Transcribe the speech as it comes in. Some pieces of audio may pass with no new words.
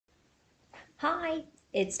Hi,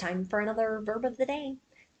 it's time for another verb of the day.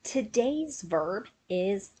 Today's verb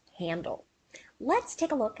is handle. Let's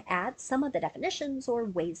take a look at some of the definitions or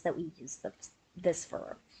ways that we use this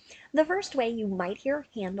verb. The first way you might hear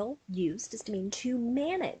handle used is to mean to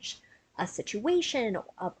manage a situation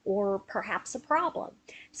or perhaps a problem.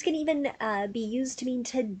 This can even be used to mean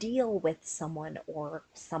to deal with someone or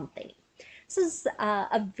something. This is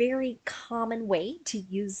a very common way to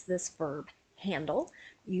use this verb handle.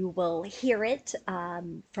 You will hear it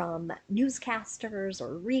from newscasters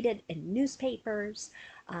or read it in newspapers.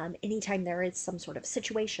 Anytime there is some sort of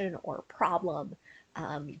situation or problem,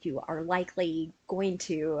 you are likely going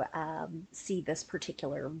to see this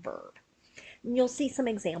particular verb. And you'll see some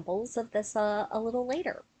examples of this a little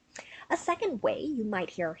later. A second way you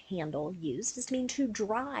might hear handle used is to mean to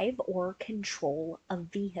drive or control a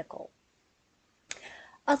vehicle.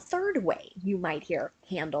 A third way you might hear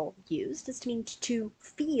handle used is to mean to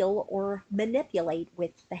feel or manipulate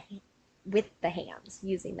with the hands,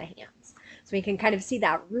 using the hands. So we can kind of see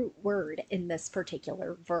that root word in this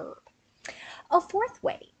particular verb. A fourth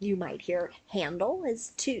way you might hear handle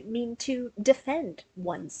is to mean to defend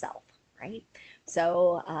oneself, right?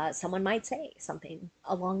 So someone might say something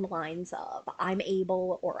along the lines of, I'm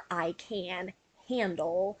able or I can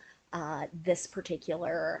handle this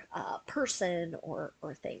particular person or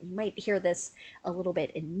thing. You might hear this a little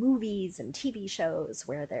bit in movies and TV shows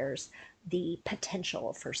where there's the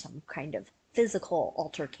potential for some kind of physical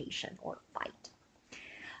altercation or fight.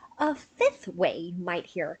 A fifth way you might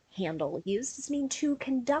hear handle used is mean to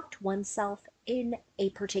conduct oneself in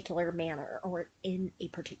a particular manner or in a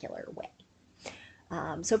particular way.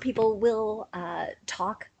 So people will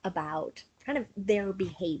talk about kind of their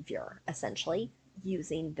behavior, essentially,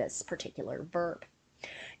 using this particular verb.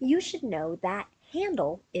 You should know that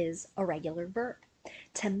handle is a regular verb.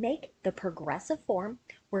 To make the progressive form,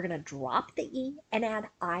 we're going to drop the E and add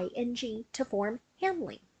ing to form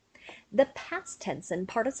handling. The past tense and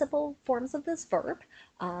participle forms of this verb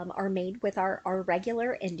are made with our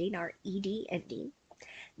regular ending, our ed ending.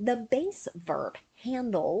 The base verb,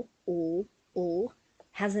 handle,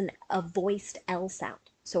 has a voiced L sound.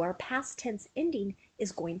 So our past tense ending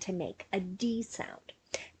is going to make a D sound,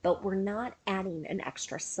 but we're not adding an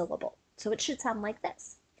extra syllable. So it should sound like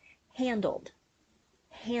this: handled,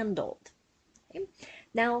 handled. Okay?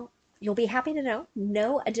 Now, you'll be happy to know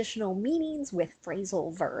no additional meanings with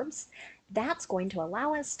phrasal verbs. That's going to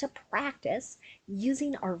allow us to practice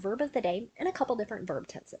using our verb of the day in a couple different verb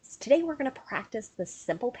tenses. Today we're going to practice the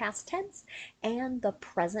simple past tense and the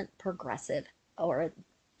present progressive, or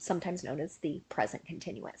sometimes known as the present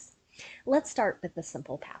continuous. Let's start with the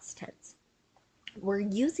simple past tense. We're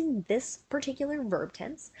using this particular verb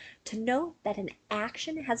tense to note that an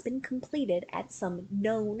action has been completed at some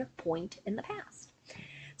known point in the past.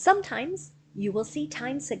 Sometimes you will see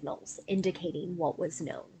time signals indicating what was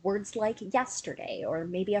known. Words like yesterday, or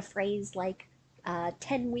maybe a phrase like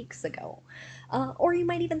 10 weeks ago. Or you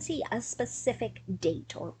might even see a specific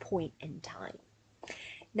date or point in time.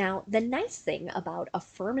 Now, the nice thing about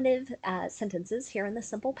affirmative sentences here in the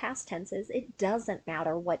simple past tense is it doesn't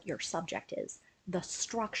matter what your subject is. The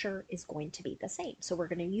structure is going to be the same. So we're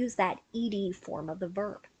going to use that ed form of the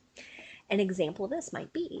verb. An example of this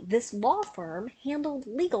might be, this law firm handled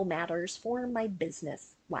legal matters for my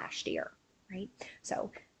business last year, right?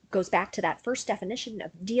 So it goes back to that first definition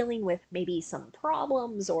of dealing with maybe some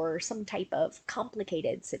problems or some type of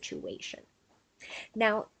complicated situation.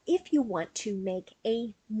 Now, if you want to make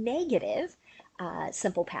a negative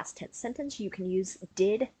simple past tense sentence, you can use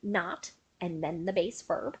did not and then the base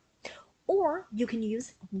verb, or you can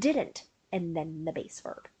use didn't and then the base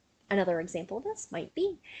verb. Another example of this might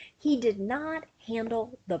be, he did not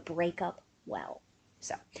handle the breakup well.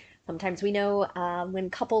 So sometimes we know when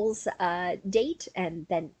couples date and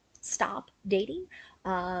then stop dating,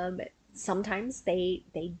 sometimes they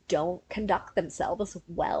don't conduct themselves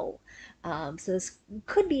well. So this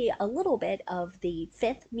could be a little bit of the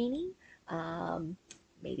fifth meaning.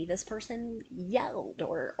 Maybe this person yelled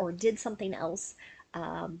or did something else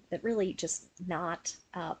that really just not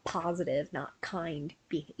positive, not kind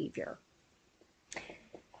behavior.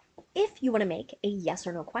 If you want to make a yes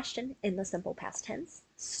or no question in the simple past tense,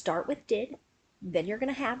 start with did, then you're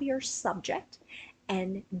going to have your subject,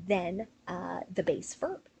 and then the base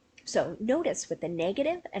verb. So notice with the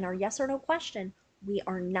negative and our yes or no question, we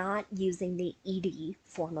are not using the ed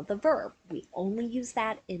form of the verb. We only use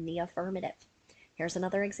that in the affirmative. Here's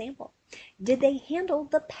another example. Did they handle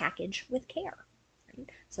the package with care? Right?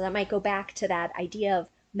 So that might go back to that idea of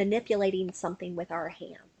manipulating something with our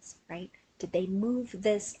hands, right? Did they move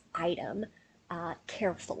this item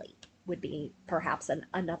carefully? would be perhaps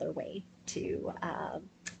another way to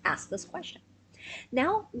ask this question.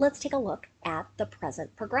 Now let's take a look at the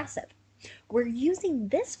present progressive. We're using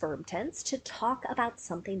this verb tense to talk about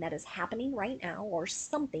something that is happening right now or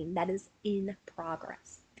something that is in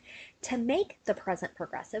progress. To make the present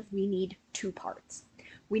progressive, we need two parts.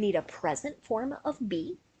 We need a present form of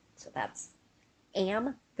be, so that's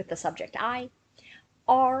am with the subject I,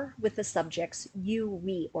 are with the subjects you,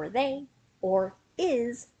 we, or they, or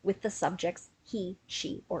is with the subjects he,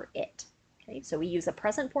 she, or it. Okay, so we use a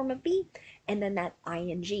present form of be and then that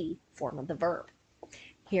ing form of the verb.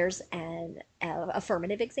 Here's an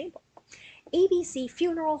affirmative example. ABC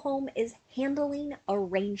Funeral Home is handling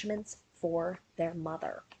arrangements for their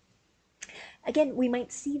mother. Again, we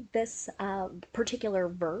might see this particular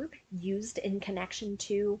verb used in connection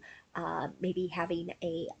to maybe having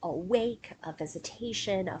a wake, a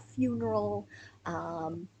visitation, a funeral,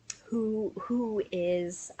 who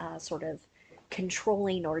is sort of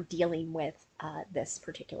controlling or dealing with this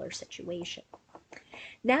particular situation.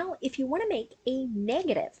 Now, if you want to make a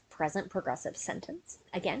negative present progressive sentence,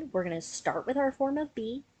 again, we're going to start with our form of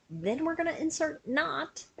be, then we're going to insert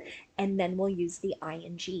not, and then we'll use the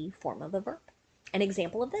ing form of the verb. An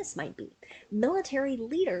example of this might be, military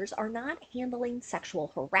leaders are not handling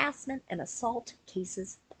sexual harassment and assault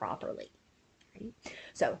cases properly. Right?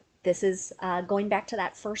 So this is going back to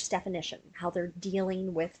that first definition, how they're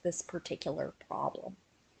dealing with this particular problem.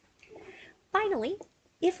 Finally,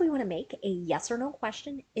 if we want to make a yes or no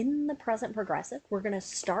question in the present progressive, we're going to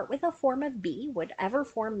start with a form of be, whatever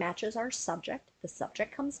form matches our subject. The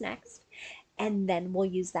subject comes next, and then we'll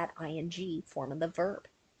use that ing form of the verb.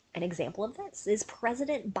 An example of this is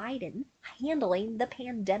President Biden handling the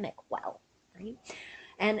pandemic well, right?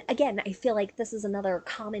 And again, I feel like this is another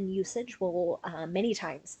common usage. We'll many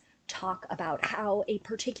times talk about how a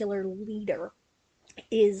particular leader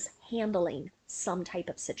is handling some type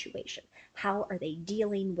of situation. How are they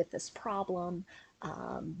dealing with this problem?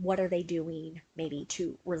 What are they doing maybe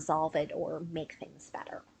to resolve it or make things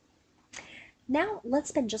better? Now let's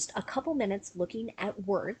spend just a couple minutes looking at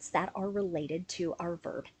words that are related to our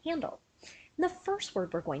verb handle. And the first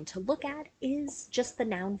word we're going to look at is just the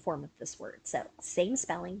noun form of this word. So same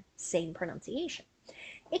spelling, same pronunciation.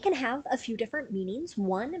 It can have a few different meanings.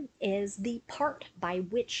 One is the part by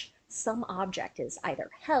which some object is either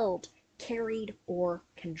held, carried, or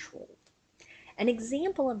controlled. An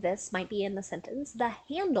example of this might be in the sentence, the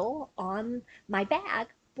handle on my bag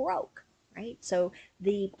broke, right? So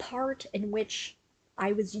the part in which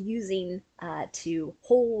I was using to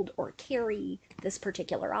hold or carry this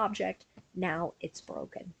particular object, now it's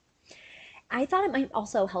broken. I thought it might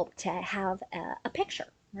also help to have a picture,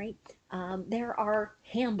 right? There are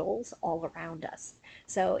handles all around us.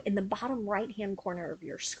 So in the bottom right-hand corner of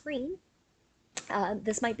your screen,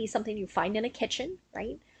 this might be something you find in a kitchen,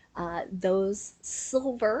 right? Those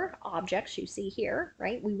silver objects you see here,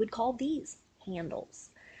 right? We would call these handles.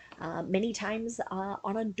 Many times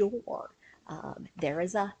on a door, there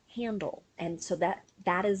is a handle, and so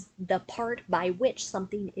that is the part by which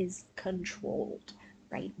something is controlled,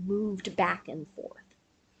 right? Moved back and forth.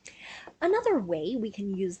 Another way we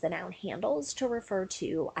can use the noun handle is to refer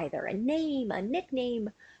to either a name, a nickname,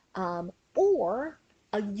 or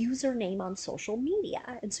a username on social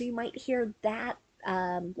media. And so you might hear that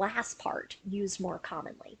last part used more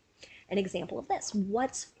commonly. An example of this,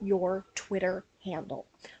 what's your Twitter handle?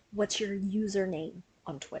 What's your username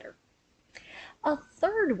on Twitter? A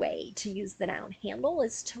third way to use the noun handle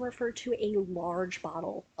is to refer to a large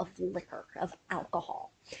bottle of liquor, of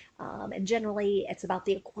alcohol. And generally, it's about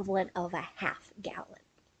the equivalent of a half gallon,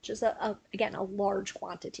 which is, again, a large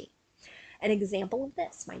quantity. An example of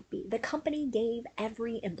this might be, the company gave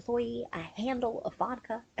every employee a handle of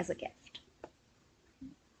vodka as a gift.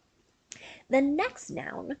 The next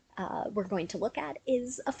noun we're going to look at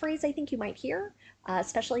is a phrase I think you might hear,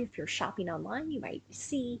 especially if you're shopping online. You might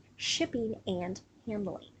see shipping and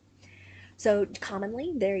handling. So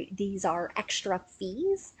commonly, these are extra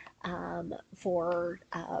fees for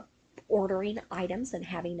ordering items and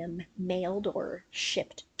having them mailed or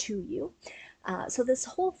shipped to you. So this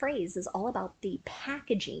whole phrase is all about the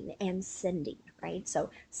packaging and sending, right? So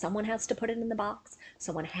someone has to put it in the box,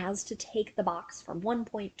 someone has to take the box from one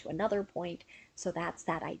point to another point, so that's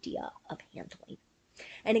that idea of handling.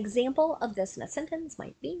 An example of this in a sentence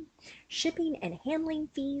might be, shipping and handling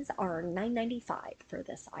fees are $9.95 for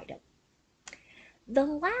this item. The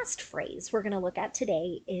last phrase we're going to look at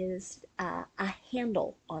today is a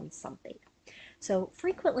handle on something. So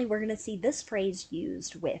frequently we're going to see this phrase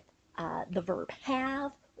used with the verb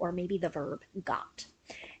have, or maybe the verb got.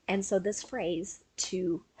 And so this phrase,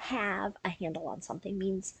 to have a handle on something,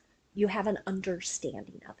 means you have an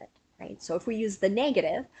understanding of it, right? So if we use the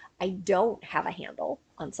negative, I don't have a handle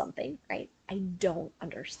on something, right? I don't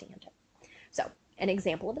understand it. So an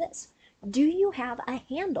example of this, do you have a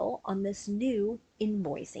handle on this new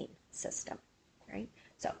invoicing system, right?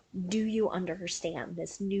 So do you understand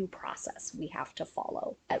this new process we have to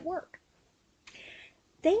follow at work?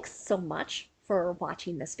 Thanks so much for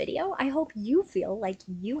watching this video. I hope you feel like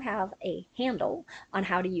you have a handle on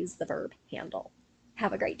how to use the verb handle.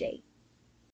 Have a great day.